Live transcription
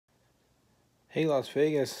Hey Las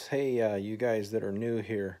Vegas, hey you guys that are new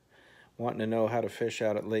here wanting to know how to fish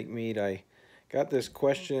out at Lake Mead. I got this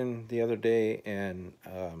question the other day and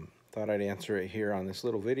thought I'd answer it here on this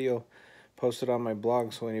little video, posted on my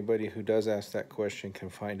blog so anybody who does ask that question can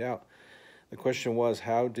find out. The question was,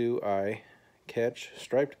 how do I catch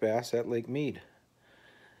striped bass at Lake Mead?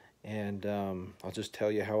 And I'll just tell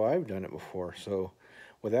you how I've done it before. So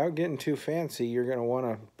without getting too fancy, you're going to want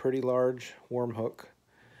a pretty large worm hook,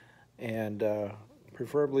 and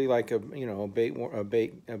preferably like a bait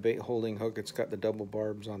holding hook. It's got the double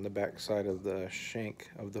barbs on the back side of the shank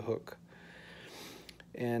of the hook.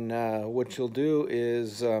 And what you'll do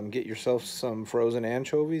is get yourself some frozen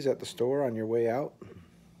anchovies at the store on your way out,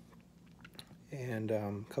 and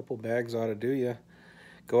a couple bags ought to do you.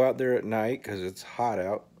 Go out there at night because it's hot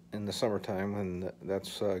out in the summertime, and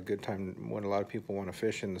that's a good time when a lot of people want to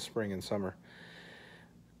fish in the spring and summer.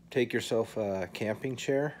 Take yourself a camping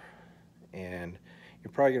chair, and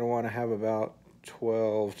you're probably going to want to have about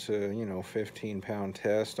 12 to 15 pound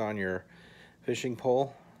test on your fishing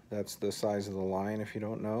pole. That's the size of the line, if you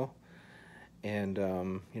don't know. And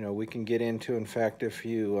we can get into, in fact, if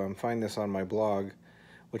you find this on my blog,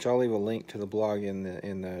 which I'll leave a link to the blog in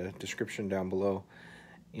the description down below,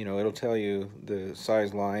 it'll tell you the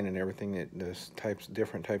size line and everything,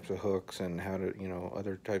 different types of hooks, and how to,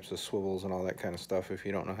 other types of swivels and all that kind of stuff if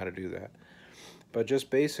you don't know how to do that. But just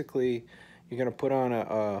basically, you're going to put on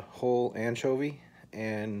a whole anchovy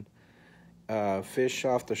and fish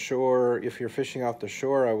off the shore. If you're fishing off the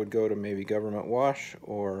shore, I would go to maybe Government Wash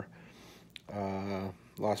or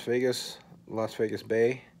Las Vegas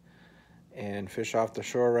Bay and fish off the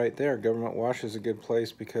shore right there. Government Wash is a good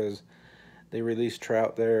place because they release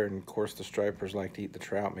trout there, and of course the stripers like to eat the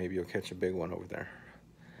trout. Maybe you'll catch a big one over there.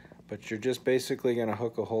 But you're just basically going to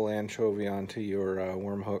hook a whole anchovy onto your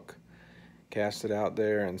worm hook, cast it out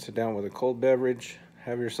there, and sit down with a cold beverage.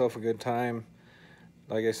 Have yourself a good time.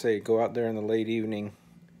 Like I say, go out there in the late evening,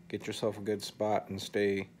 get yourself a good spot, and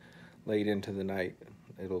stay late into the night.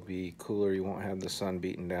 It'll be cooler. You won't have the sun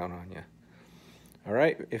beating down on you. All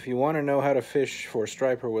right, if you want to know how to fish for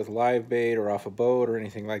striper with live bait or off a boat or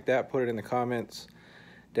anything like that, put it in the comments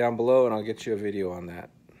down below and I'll get you a video on that.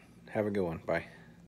 Have a good one. Bye.